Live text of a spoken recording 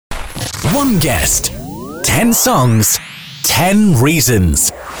One guest, 10 songs, 10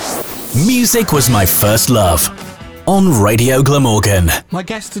 reasons. Music was my first love. On Radio Glamorgan. My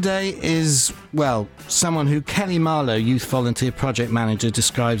guest today is, well, someone who Kelly Marlowe, Youth Volunteer Project Manager,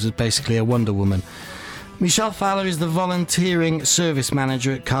 describes as basically a Wonder Woman. Michelle Fowler is the Volunteering Service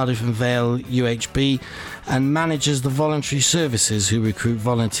Manager at Cardiff and Vale UHB and manages the voluntary services who recruit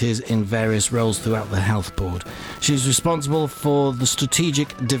volunteers in various roles throughout the Health Board. She is responsible for the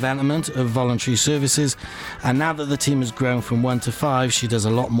strategic development of voluntary services, and now that the team has grown from 1 to 5, she does a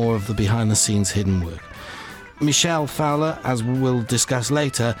lot more of the behind-the-scenes hidden work. Michelle Fowler, as we'll discuss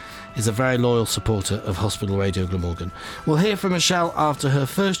later, is a very loyal supporter of Hospital Radio Glamorgan. We'll hear from Michelle after her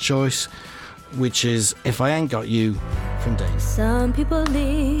first choice, which is If I Ain't Got You from Dane. Some people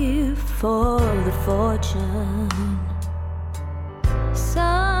live for the fortune.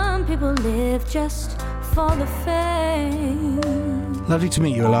 Some people live just for the fame. Lovely to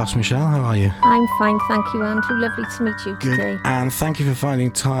meet you at last, Michelle. How are you? I'm fine, thank you, Andrew. Lovely to meet you today. And thank you for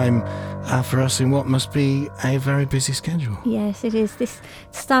finding time for us in what must be a very busy schedule. Yes, it is. This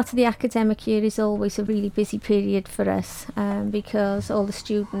start of the academic year is always a really busy period for us because all the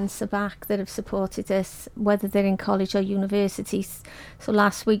students are back that have supported us, whether they're in college or universities. So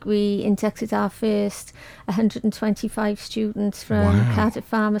last week we inducted our first 125 students from Cardiff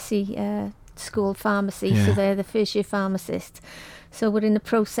Pharmacy School Pharmacy, so they're the first year pharmacists. So we're in the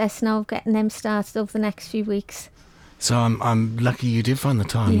process now of getting them started over the next few weeks. So I'm lucky you did find the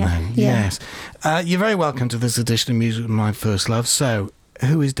time then. Yeah. Yes. You're very welcome to this edition of Music My First Love. So,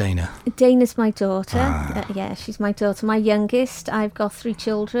 who is Dana? Dana's my daughter. She's my daughter. My youngest. I've got 3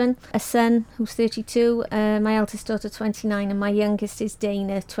 children. A son who's 32, my eldest daughter 29, and my youngest is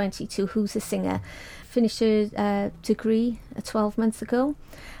Dana, 22, who's a singer. Finished her degree 12 months ago.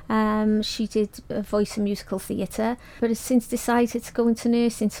 She did voice and musical theatre, but has since decided to go into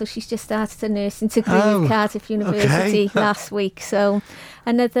nursing, so she's just started a nursing degree at Cardiff University last week. So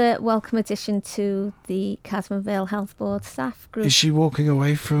another welcome addition to the Cardiff and Vale Health Board staff group. Is she walking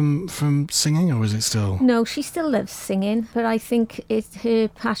away from singing, or is it still? No, she still loves singing, but I think her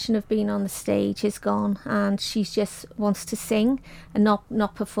passion of being on the stage is gone, and she just wants to sing and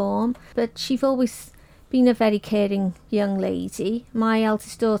not perform. But she's always been a very caring young lady. My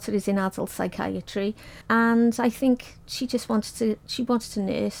eldest daughter is in adult psychiatry, and I think she wanted to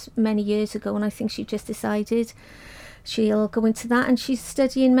nurse many years ago, and I think she just decided she'll go into that, and she's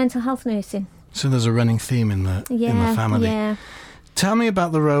studying mental health nursing. So there's a running theme in the family. Yeah. Tell me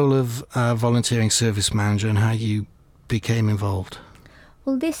about the role of volunteering service manager and how you became involved.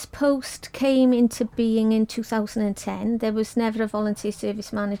 Well, this post came into being in 2010. There was never a volunteer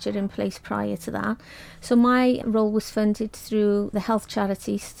service manager in place prior to that. So my role was funded through the health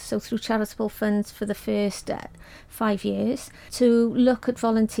charities, so through charitable funds for the first 5 years, to look at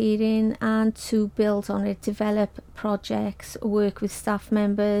volunteering and to build on it, develop projects, work with staff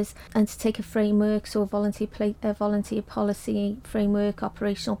members, and to take a framework, so a volunteer policy framework,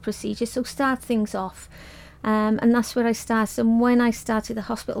 operational procedures, so start things off. And that's where I started. And when I started, the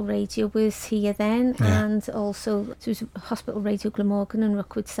hospital radio was here then, and also there was Hospital Radio Glamorgan and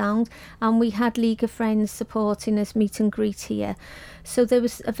Rookwood Sound, and we had League of Friends supporting us meet and greet here. So there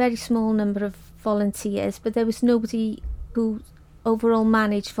was a very small number of volunteers, but there was nobody who overall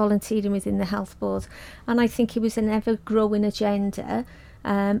managed volunteering within the health board. And I think it was an ever-growing agenda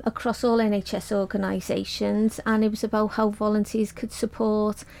across all NHS organisations, and it was about how volunteers could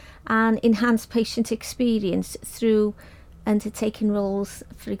support and enhance patient experience through undertaking roles,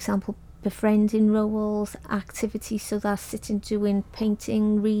 for example, befriending roles, activities, so that's sitting doing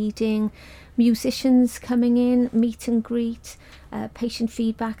painting, reading, musicians coming in, meet and greet, patient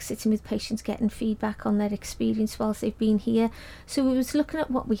feedback, sitting with patients getting feedback on their experience whilst they've been here. So we was looking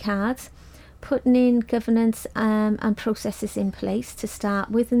at what we had, putting in governance and processes in place to start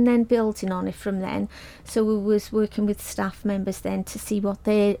with, and then building on it from then. So we was working with staff members then to see what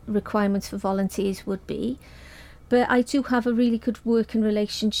their requirements for volunteers would be. But I do have a really good working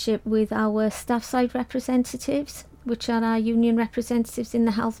relationship with our staff side representatives, which are our union representatives in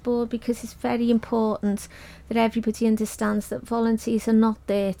the health board, because it's very important that everybody understands that volunteers are not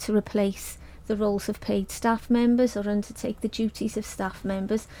there to replace the roles of paid staff members or undertake the duties of staff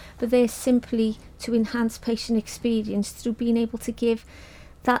members, but they're simply to enhance patient experience through being able to give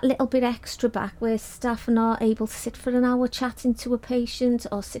that little bit extra back, where staff are not able to sit for an hour chatting to a patient,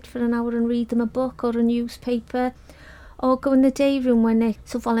 or sit for an hour and read them a book or a newspaper, or go in the day room when they're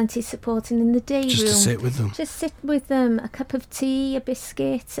volunteer supporting in the day room. Just to sit with them. Just sit with them, a cup of tea, a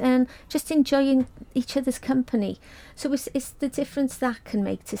biscuit, and just enjoying each other's company. So it's the difference that can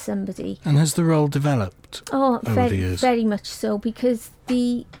make to somebody. And has the role developed over the years? Very much so, because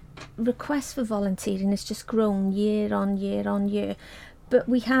the request for volunteering has just grown year on year on year. But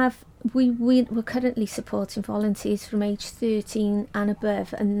we're currently supporting volunteers from age 13 and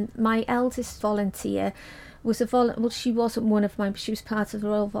above. And my eldest volunteer was she wasn't one of mine, but she was part of the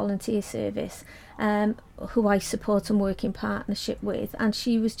Royal Volunteer Service, who I support and work in partnership with. And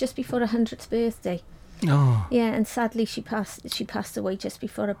she was just before her 100th birthday. Oh. Yeah, and sadly she passed away just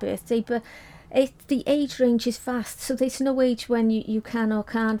before her birthday. But the age range is vast, so there's no age when you can or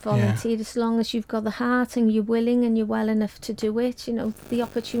can't volunteer. As long as you've got the heart and you're willing and you're well enough to do it, the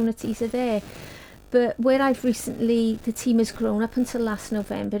opportunities are there. But where the team has grown. Up until last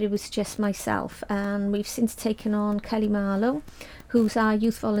November, it was just myself, and we've since taken on Kelly Marlowe, who's our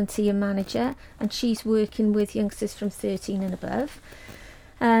youth volunteer manager, and she's working with youngsters from 13 and above.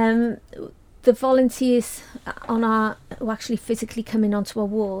 The volunteers who actually physically coming onto our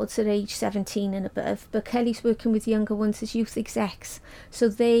wards are age 17 and above, but Kelly's working with younger ones as youth execs. So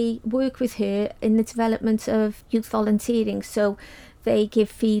they work with her in the development of youth volunteering. So they give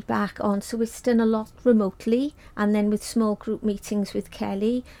feedback on, so it's done a lot remotely, and then with small group meetings with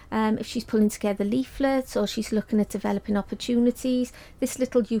Kelly, if she's pulling together leaflets or she's looking at developing opportunities. This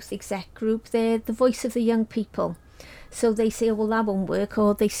little youth exec group, they're the voice of the young people. So they say, oh, well, that won't work,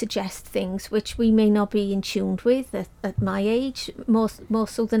 or they suggest things which we may not be in tune with at my age, more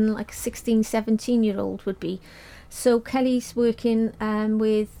so than like a 16, 17-year-old would be. So Kelly's working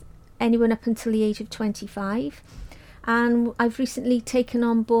with anyone up until the age of 25. And I've recently taken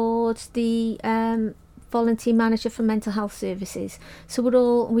on board the volunteer manager for mental health services. So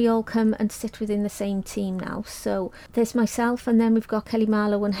we all come and sit within the same team now. So there's myself, and then we've got Kelly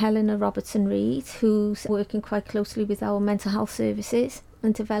Marlowe and Helena Robertson-Reid, who's working quite closely with our mental health services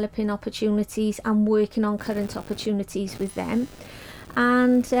and developing opportunities and working on current opportunities with them.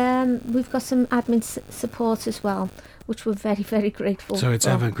 And we've got some admin support as well, which we're very, very grateful for. So it's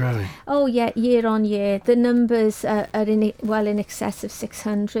ever growing. Oh yeah, year on year. The numbers are in excess of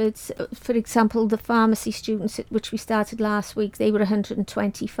 600. For example, the pharmacy students, which we started last week, they were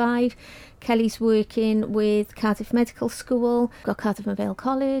 125. Kelly's working with Cardiff Medical School, we've got Cardiff and Vale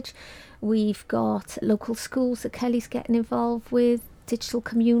College. We've got local schools that Kelly's getting involved with, digital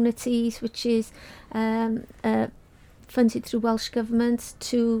communities, which is funded through Welsh Government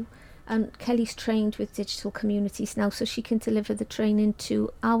and Kelly's trained with digital communities now, so she can deliver the training to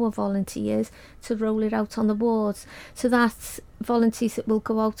our volunteers to roll it out on the wards. So that's volunteers that will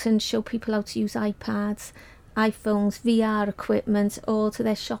go out and show people how to use iPads, iPhones, VR equipment, or to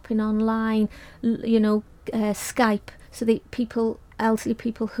their shopping online, Skype. So elderly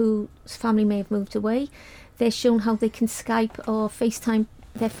people whose family may have moved away, they're shown how they can Skype or FaceTime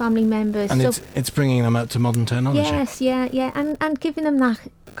their family members. And it's bringing them up to modern technology. Yes, yeah, and giving them that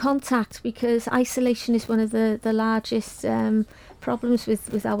contact, because isolation is one of the largest problems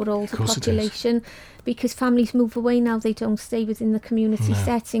with our older population, because families move away now, they don't stay within the community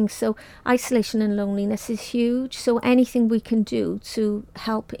setting. So isolation and loneliness is huge. So anything we can do to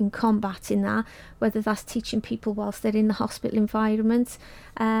help in combating that, whether that's teaching people whilst they're in the hospital environment,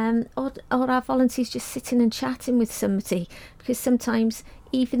 or our volunteers just sitting and chatting with somebody, because sometimes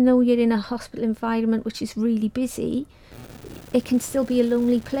even though you're in a hospital environment which is really busy, it can still be a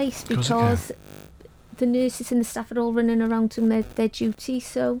lonely place, because the nurses and the staff are all running around doing their duty.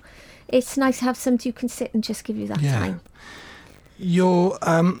 So it's nice to have somebody who can sit and just give you that time. Your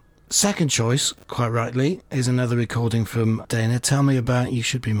second choice, quite rightly, is another recording from Dana. Tell me about You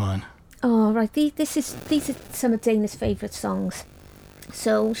Should Be Mine. Oh, right. These are some of Dana's favourite songs.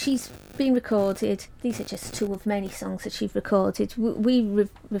 So she's been recorded. These are just two of many songs that she's recorded. We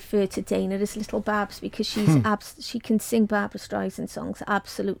refer to Dana as Little Babs, because she can sing Barbra Streisand songs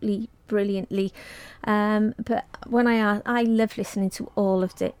absolutely brilliantly. But when I love listening to all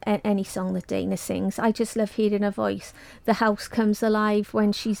of any song that Dana sings. I just love hearing her voice. The house comes alive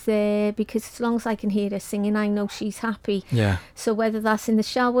when she's there, because as long as I can hear her singing, I know she's happy. Yeah. So whether that's in the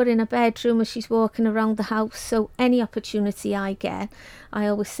shower, in a bedroom, or she's walking around the house, so any opportunity I get, I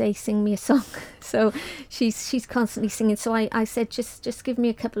always say, sing me a song. So she's constantly singing. So I said, just give me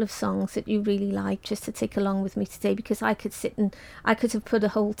a couple of songs that you really like, just to take along with me today, because I could have put a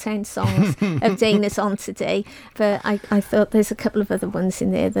whole 10 songs of Dana's on today, but I thought there's a couple of other ones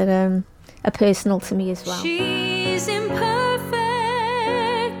in there that are personal to me as well. She's imperfect,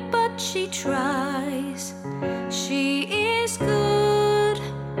 but she tries. She is good,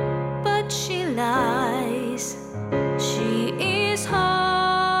 but she lies. She is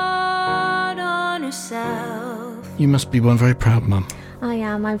hard on herself. You must be one very proud mum. I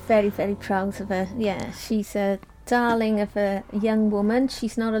am. I'm very, very proud of her. Yeah, she's darling of a young woman.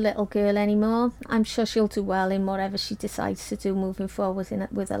 She's not a little girl anymore. I'm sure she'll do well in whatever she decides to do moving forward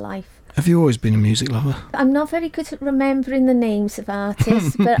with her life. Have you always been a music lover? I'm not very good at remembering the names of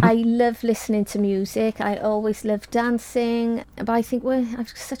artists, but I love listening to music. I always love dancing, but I think I've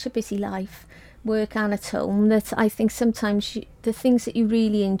such a busy life, work and at home, that I think sometimes the things that you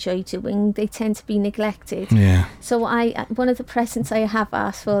really enjoy doing, they tend to be neglected. Yeah. So one of the presents I have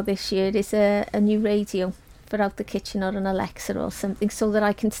asked for this year is a new radio for out the kitchen, or an Alexa or something, so that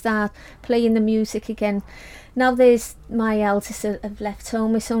I can start playing the music again. Now there's my eldest have left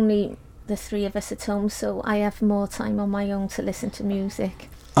home. It's only the three of us at home, so I have more time on my own to listen to music.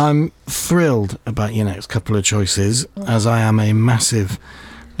 I'm thrilled about your next couple of choices, as I am a massive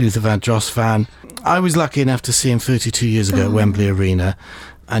Luther Vandross fan. I was lucky enough to see him 32 years ago at Wembley Arena,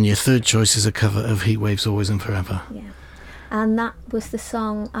 and your third choice is a cover of Heatwave's Always and Forever. Yeah, and that was the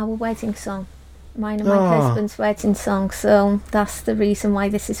song, our wedding song, mine and my husband's wedding song, so that's the reason why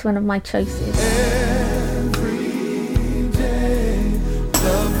this is one of my choices. Every day,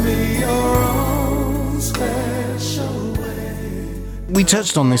 love me your own special way. We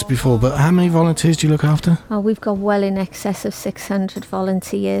touched on this before, but how many volunteers do you look after? Oh, we've got well in excess of 600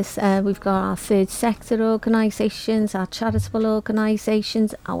 volunteers. We've got our third sector organisations, our charitable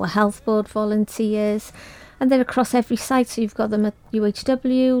organisations, our health board volunteers, and they're across every site. So you've got them at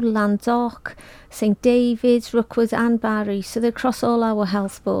UHW, Landock, St David's, Rookwood and Barry. So they're across all our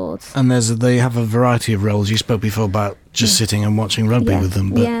health boards. And they have a variety of roles. You spoke before about just sitting and watching rugby with them.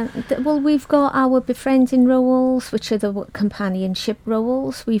 But well, we've got our befriending roles, which are the companionship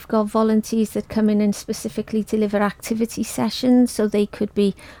roles. We've got volunteers that come in and specifically deliver activity sessions, so they could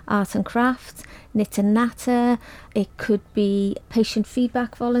be art and craft, knit and natter. It could be patient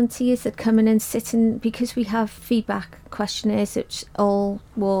feedback volunteers that come in and sit in, because we have feedback questionnaires which all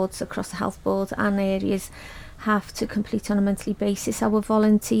wards across the health board and areas have to complete on a monthly basis. Our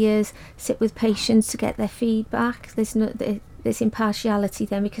volunteers sit with patients to get their feedback. There's impartiality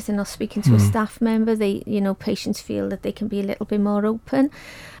then, because they're not speaking to a staff member. Patients feel that they can be a little bit more open.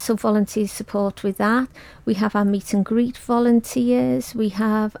 So volunteers support with that. We have our meet and greet volunteers. We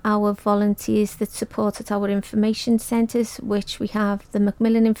have our volunteers that support at our information centres, which we have the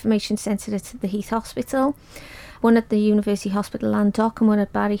Macmillan Information Centre at the Heath Hospital, one at the University Hospital Landock and one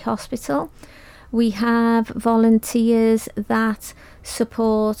at Barry Hospital. We have volunteers that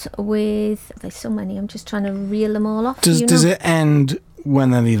support with, there's so many, I'm just trying to reel them all off. Does it end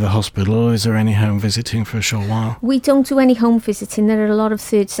when they leave the hospital, or is there any home visiting for a short while? We don't do any home visiting. There are a lot of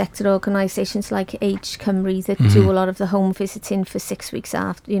third sector organisations like Age Cymru that do a lot of the home visiting for 6 weeks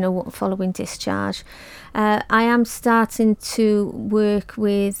after, following discharge. I am starting to work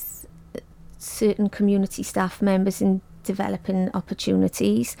with certain community staff members in developing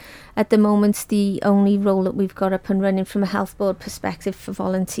opportunities. At the moment, the only role that we've got up and running from a health board perspective for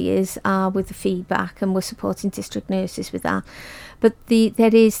volunteers are with the feedback, and we're supporting district nurses with that. But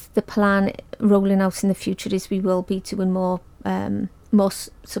there is the plan rolling out in the future is we will be doing more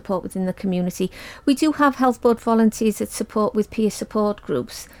support within the community. We do have health board volunteers that support with peer support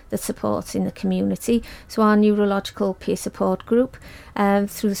groups that support in the community. So our neurological peer support group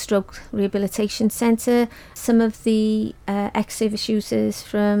through the Stroke Rehabilitation Centre. Some of the ex-service users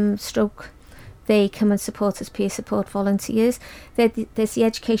from stroke, they come and support as peer support volunteers. There's the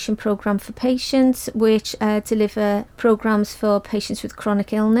education programme for patients, which deliver programmes for patients with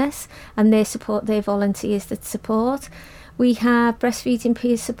chronic illness, and they're volunteers that support. We have breastfeeding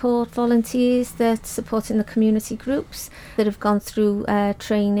peer support volunteers that support in the community groups that have gone through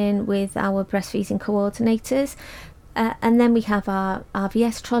training with our breastfeeding coordinators. And then we have our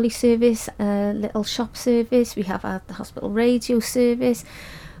RVS trolley service, little shop service. We have the hospital radio service.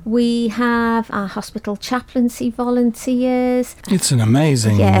 We have our hospital chaplaincy volunteers. It's an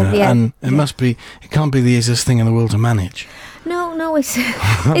amazing, and it can't be the easiest thing in the world to manage. No, it's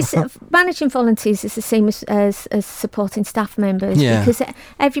managing volunteers is the same as supporting staff members, because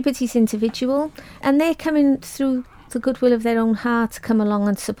everybody's individual and they're coming through the goodwill of their own heart to come along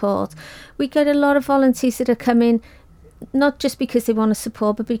and support. We get a lot of volunteers that are coming not just because they want to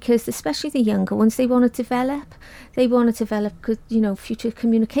support, but because, especially the younger ones, they want to develop. They want to develop good, future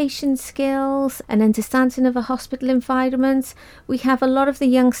communication skills and understanding of a hospital environment. We have a lot of the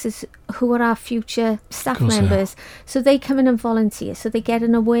youngsters who are our future staff members. So they come in and volunteer, so they get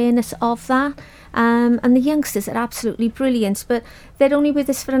an awareness of that. And the youngsters are absolutely brilliant, but they're only with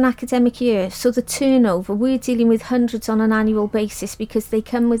us for an academic year, so the turnover, we're dealing with hundreds on an annual basis because they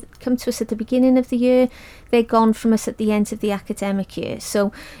come to us at the beginning of the year, they're gone from us at the end of the academic year.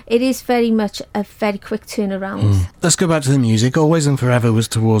 So it is very much a very quick turnaround. Let's go back to the music. Always and Forever was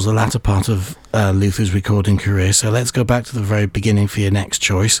towards the latter part of Luther's recording career, so let's go back to the very beginning for your next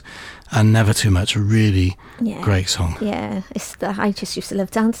choice. And Never Too Much, a really great song. Yeah, I just used to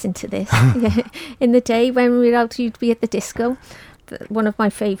love dancing to this. In the day when we were out, you'd be at the disco. One of my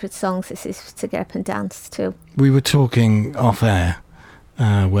favourite songs is to get up and dance to. We were talking off air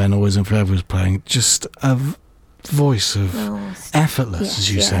when Always and Forever was playing, just a voice of effortless,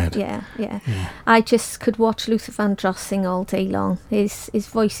 as you said. Yeah. I just could watch Luther Vandross sing all day long. His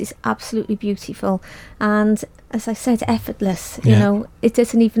voice is absolutely beautiful, and as I said, effortless. You know, it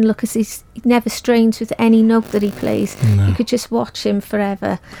doesn't even look as he never strains with any note that he plays. No. You could just watch him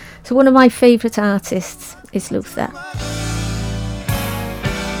forever. So one of my favourite artists is Luther.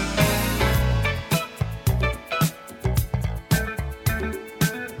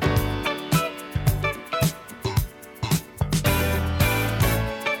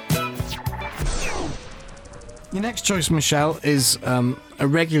 Your next choice, Michelle, is a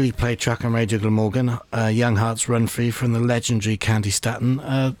regularly played track on Radio Glamorgan, Young Hearts Run Free from the legendary Candy Staton.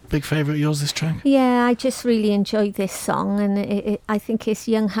 Big favourite of yours, this track? Yeah, I just really enjoyed this song, and I think it's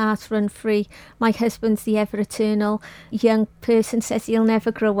Young Hearts Run Free. My husband's the ever eternal young person, says he'll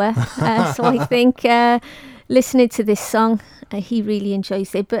never grow up. So I think listening to this song, he really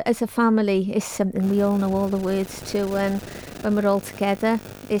enjoys it. But as a family, it's something we all know all the words to when we're all together.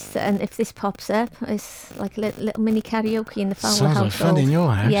 And if this pops up, it's like a little mini karaoke in the Fowler household. Sounds like fun in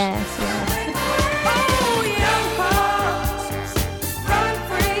your house. Yes.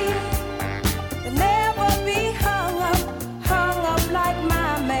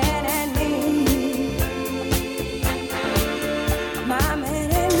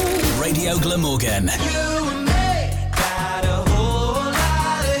 Radio Glamorgan.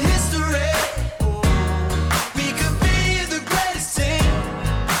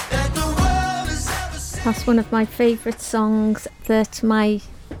 That's one of my favourite songs that my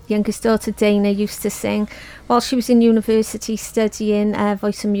youngest daughter Dana used to sing while she was in university studying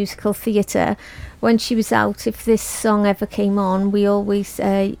voice and musical theatre. When she was out, if this song ever came on, we always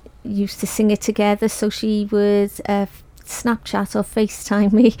used to sing it together. So she would Snapchat or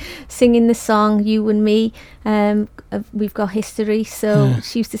FaceTime me singing the song You and Me, We've Got History. So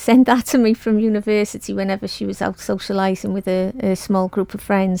she used to send that to me from university whenever she was out socialising with a small group of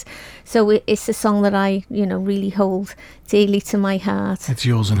friends. So it's a song that I really hold dearly to my heart. It's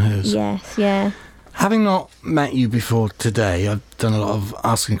yours and hers. Yes, yeah. Having not met you before today, I've done a lot of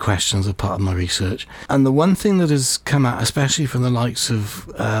asking questions as part of my research. And the one thing that has come out, especially from the likes of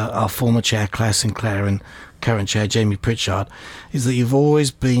our former chair, Claire Sinclair, and current chair, Jamie Pritchard, is that you've always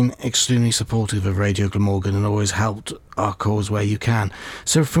been extremely supportive of Radio Glamorgan and always helped our cause where you can.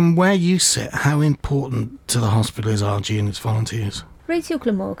 So from where you sit, how important to the hospital is RG and its volunteers? Radio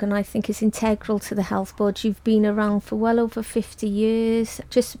Glamorgan, I think, is integral to the health board. You've been around for well over 50 years.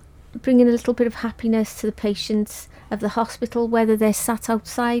 Just bringing a little bit of happiness to the patients of the hospital, whether they're sat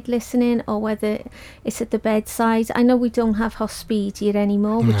outside listening or whether it's at the bedside. I know we don't have Hospedia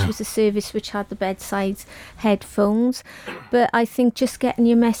anymore, which was a service which had the bedside headphones, but I think just getting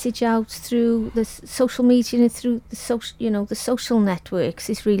your message out through the social media and through the social networks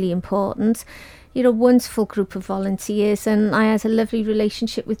is really important. You're a wonderful group of volunteers, and I had a lovely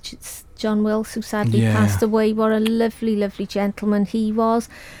relationship with John Wills, who sadly passed away. What a lovely, lovely gentleman he was.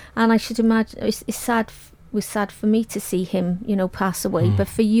 And I should imagine it was sad for me to see him, pass away. But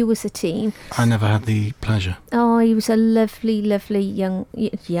for you as a team, I never had the pleasure. Oh, he was a lovely, lovely young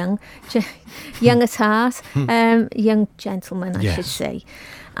at heart, young gentleman, I should say.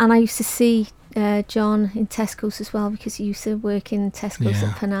 And I used to see John in Tesco's as well, because he used to work in Tesco's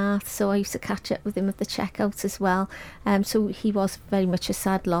at Penarth, so I used to catch up with him at the checkout as well. So he was very much a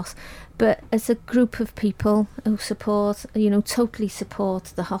sad loss. But as a group of people who support, totally support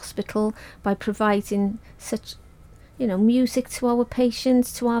the hospital by providing such, music to our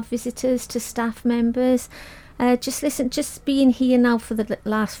patients, to our visitors, to staff members. Just being here now for the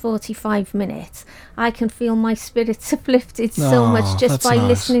last 45 minutes, I can feel my spirits uplifted so much just by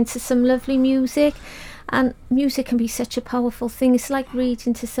listening to some lovely music. And music can be such a powerful thing. It's like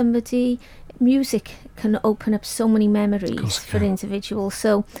reading to somebody. Music can open up so many memories for individuals.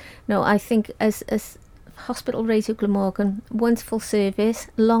 So, I think as Hospital Radio Glamorgan, wonderful service.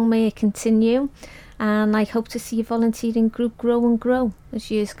 Long may it continue. And I hope to see your volunteering group grow and grow as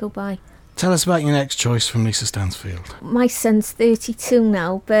years go by. Tell us about your next choice from Lisa Stansfield. My son's 32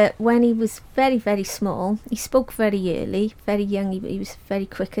 now, but when he was very, very small, he spoke very early, very young. He was very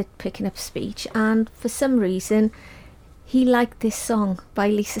quick at picking up speech, and for some reason he liked this song by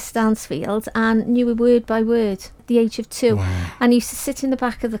Lisa Stansfield and knew it word by word at the age of 2. Wow. And he used to sit in the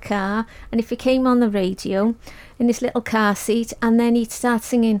back of the car, and if it came on the radio in his little car seat, and then he'd start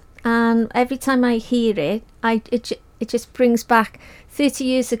singing. And every time I hear it, it just brings back 30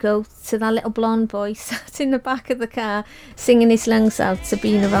 years ago to that little blonde boy sat in the back of the car singing his lungs out to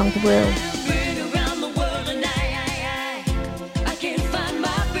Being Around the World.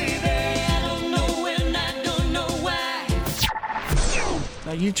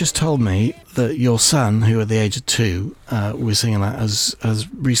 Now, you just told me that your son, who at the age of 2 was singing that, has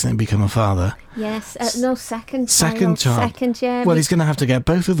recently become a father. Yes, no, second child. Second, yeah. Well, he's going to have to get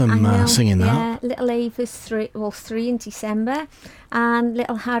both of them singing that. Yeah, little Ava's 3 in December, and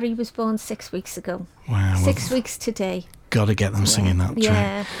little Harry was born 6 weeks ago. Wow. 6 weeks today. Got to get them singing that track.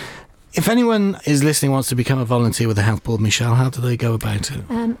 Yeah. If anyone is listening wants to become a volunteer with the Health Board, Michelle, how do they go about it?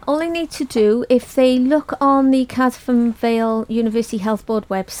 All they need to do, if they look on the Cardiff and Vale University Health Board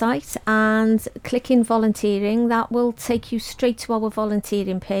website and click in volunteering, that will take you straight to our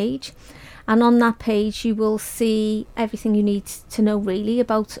volunteering page. And on that page, you will see everything you need to know really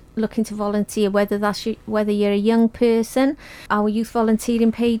about looking to volunteer, whether you're a young person. Our youth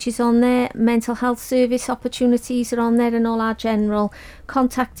volunteering page is on there. Mental health service opportunities are on there, and all our general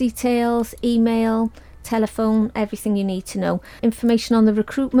contact details, email, telephone, everything you need to know. Information on the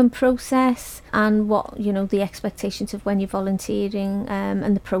recruitment process and what, the expectations of when you're volunteering,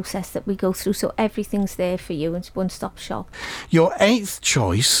 and the process that we go through. So everything's there for you. It's one-stop shop. Your 8th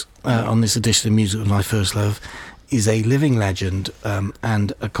choice on this edition of Music Was My First Love is a living legend,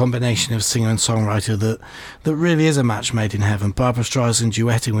 and a combination of singer and songwriter that really is a match made in heaven. Barbra Streisand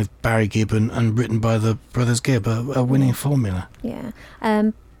duetting with Barry Gibb and written by the Brothers Gibb, a winning formula. Yeah.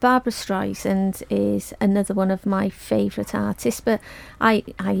 Barbra Streisand is another one of my favourite artists, but I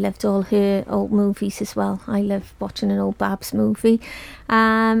loved all her old movies as well. I love watching an old Babs movie.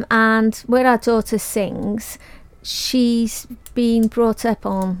 And where our daughter sings, she's been brought up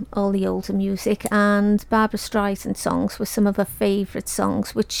on all the older music, and Barbra Streisand songs were some of her favourite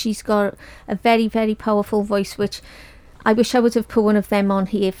songs, which she's got a very, very powerful voice, which I wish I would have put one of them on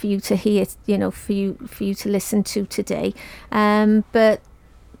here for you to hear, for you to listen to today. But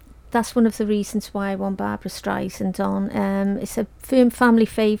that's one of the reasons why I want Barbra Streisand on. It's a firm family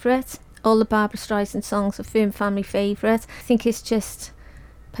favourite. All the Barbra Streisand songs are firm family favourite. I think it's just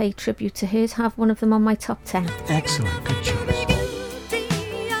pay tribute to her to have one of them on my top 10. Excellent, good choice.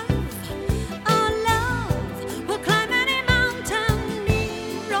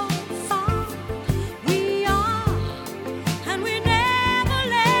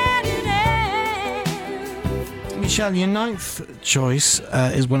 Michelle, your 9th choice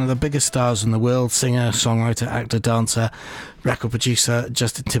is one of the biggest stars in the world, singer, songwriter, actor, dancer, record producer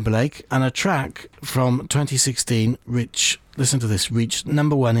Justin Timberlake, and a track from 2016 which, listen to this, reached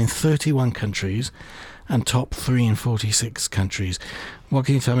number 1 in 31 countries and top 3 in 46 countries. What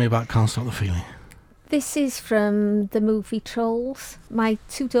can you tell me about Can't Stop the Feeling? This is from the movie Trolls. My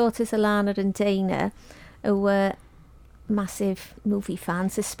 2 daughters, Alana and Dana, who were massive movie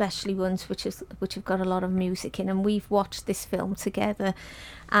fans, especially ones which have got a lot of music in, and we've watched this film together,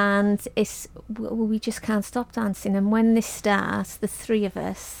 and we just can't stop dancing. And when this starts, the 3 of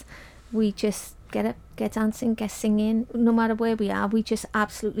us, we just get up, get dancing, get singing, no matter where we are. We just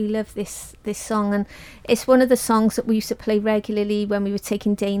absolutely love this song, and it's one of the songs that we used to play regularly when we were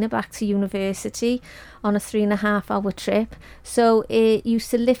taking Dana back to university on a 3.5-hour trip. So it used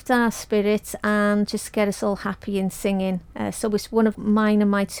to lift our spirits and just get us all happy and singing. So it's one of mine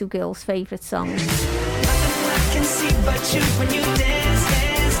and my 2 girls' favourite songs. Nothing I can see but you when you dance,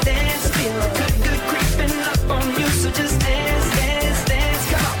 dance, dance. Feel good creeping up on you, so just dance, dance,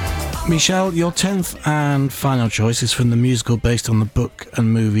 dance. Come on. Michelle, your 10th and final choice is from the musical based on the book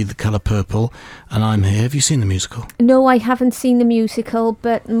and movie The Colour Purple, and I'm Here. Have you seen the musical? No, I haven't seen the musical,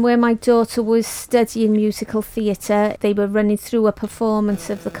 but where my daughter was studying musical theatre, they were running through a performance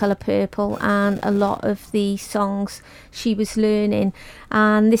of The Colour Purple, and a lot of the songs she was learning.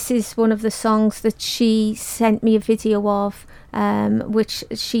 And this is one of the songs that she sent me a video of, which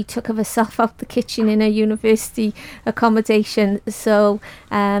she took of herself out the kitchen in her university accommodation. So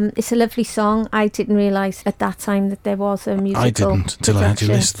it's a lovely song. I didn't realise at that time that there was a musical. I didn't until I had you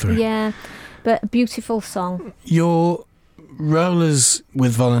list through. Yeah, but a beautiful song. Your rollers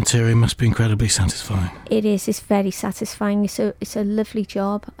with volunteering must be incredibly satisfying. It is. It's very satisfying. It's a lovely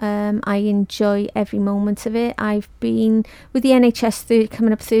job. I enjoy every moment of it. I've been with the NHS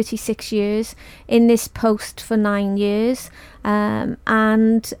coming up 36 years, in this post for 9 years, and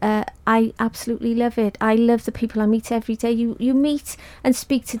I absolutely love it. I love the people I meet every day. You meet and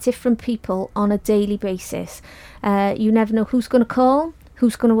speak to different people on a daily basis. You never know who's going to call,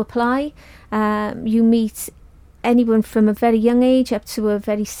 who's going to apply. You meet anyone from a very young age up to a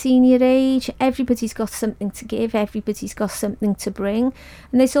very senior age. Everybody's got something to give, everybody's got something to bring,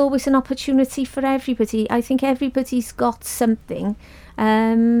 and there's always an opportunity for everybody. I think everybody's got something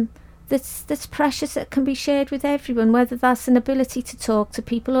that's precious, that can be shared with everyone, whether that's an ability to talk to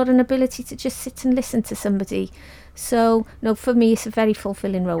people or an ability to just sit and listen to somebody. So, no, for me, it's a very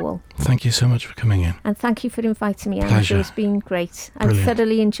fulfilling role. Thank you so much for coming in. And thank you for inviting me, Pleasure. Andrew. It's been great. Brilliant. I've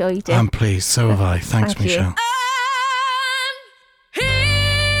thoroughly enjoyed it. I'm pleased, so have I. Thanks, Thank you. Michelle.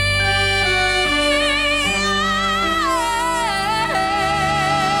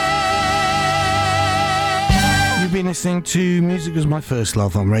 You've been listening to Music Was My First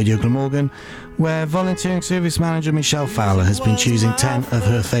Love on Radio Glamorgan, where volunteering service manager Michelle Fowler has been choosing 10 of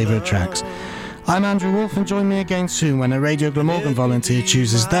her favourite tracks. I'm Andrew Wolfe, and join me again soon when a Radio Glamorgan volunteer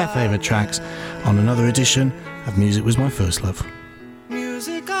chooses their favourite tracks on another edition of Music Was My First Love.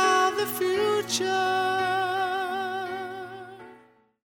 Music of the future.